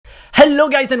Hello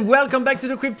guys and welcome back to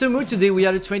the Crypto Mood. Today we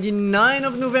are the 29th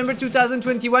of November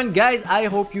 2021. Guys, I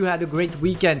hope you had a great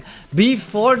weekend.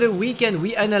 Before the weekend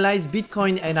we analyzed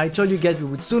Bitcoin and I told you guys we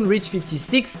would soon reach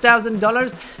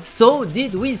 $56,000. So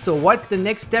did we. So what's the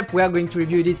next step? We are going to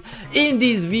review this in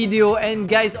this video. And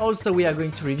guys, also we are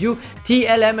going to review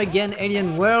TLM again,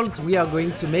 Alien Worlds. We are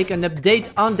going to make an update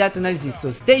on that analysis.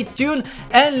 So stay tuned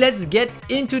and let's get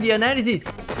into the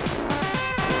analysis.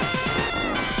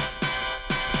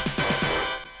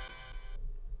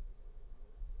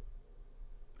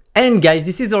 And guys,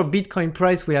 this is our Bitcoin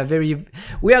price. We are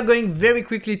going very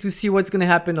quickly to see what's going to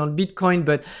happen on Bitcoin,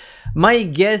 but my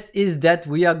guess is that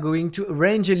we are going to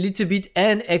range a little bit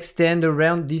and extend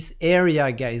around this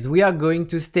area, guys. We are going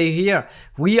to stay here.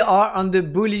 We are on the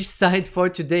bullish side for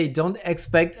today. Don't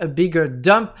expect a bigger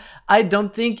dump. I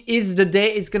don't think it's the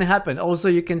day it's going to happen. Also,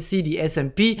 you can see the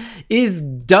S&P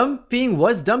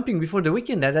was dumping before the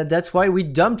weekend. That's why we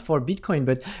dumped for Bitcoin,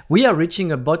 but we are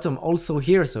reaching a bottom also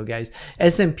here. So guys,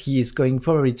 S&P is going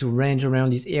probably to range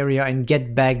around this area and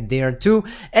get back there too,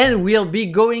 and we'll be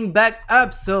going back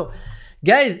up. So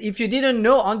guys, if you didn't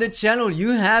know, on the channel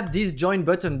you have this join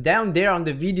button down there on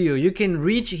the video. You can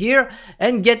reach here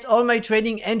and get all my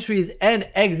trading entries and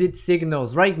exit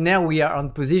signals. Right now we are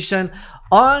on position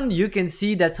on, you can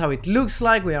see that's how it looks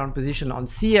like. We are on position on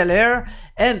CLR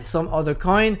and some other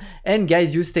coin. And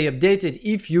guys, you stay updated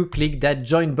if you click that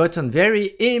join button,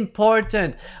 very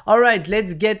important. All right,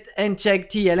 let's get and check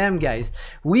TLM, guys.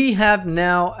 We have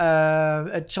now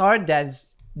a chart that's,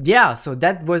 yeah, so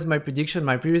that was my prediction,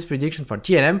 my previous prediction for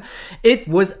TLM. It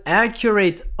was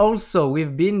accurate also.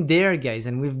 We've been there, guys,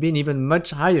 and we've been even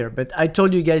much higher, but I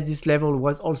told you guys this level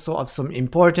was also of some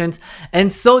importance,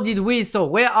 and so did we. So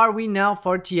where are we now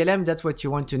for TLM? That's what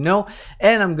you want to know,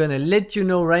 and I'm gonna let you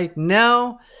know right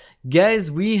now.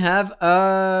 Guys, we have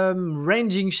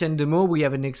ranging Shendemo, we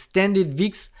have an extended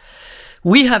VIX,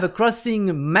 we have a crossing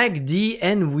MACD,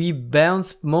 and we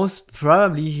bounce most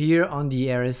probably here on the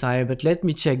RSI, but let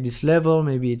me check this level.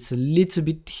 Maybe it's a little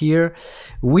bit here.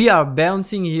 We are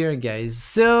bouncing here, guys.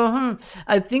 So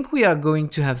I think we are going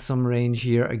to have some range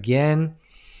here again.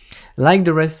 Like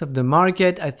the rest of the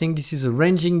market, I think this is a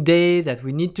ranging day that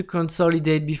we need to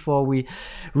consolidate before we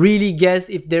really guess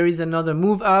if there is another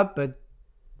move up, but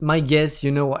my guess,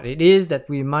 you know what it is, that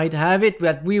we might have it,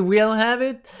 that we will have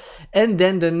it, and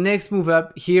then the next move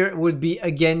up here would be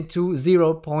again to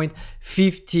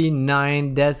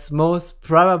 0.59. That's most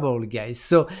probable, guys.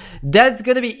 So that's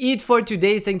gonna be it for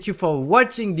today. Thank you for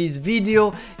watching this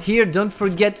video here. Don't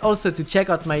forget also to check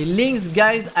out my links,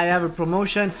 guys. I have a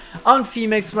promotion on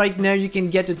PHEMEX right now. You can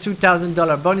get a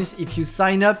 $2,000 bonus if you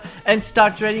sign up and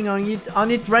start trading on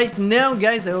it right now,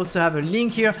 guys. I also have a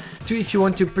link here to if you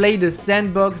want to play the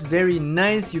sandbox. Very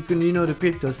nice. You can, you know, the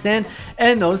crypto sand,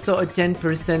 and also a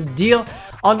 10% deal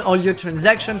on all your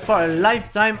transactions for a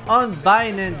lifetime on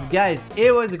Binance, guys.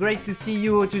 It was great to see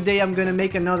you today. I'm gonna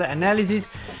make another analysis.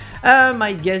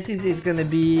 My guess is it's gonna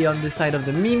be on the side of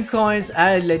the meme coins.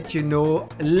 I'll let you know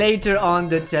later on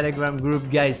the Telegram group,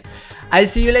 guys. I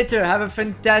see you later. Have a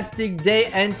fantastic day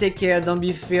and take care. Don't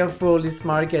be fearful. This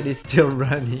market is still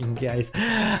running, guys.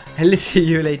 I'll see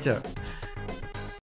you later.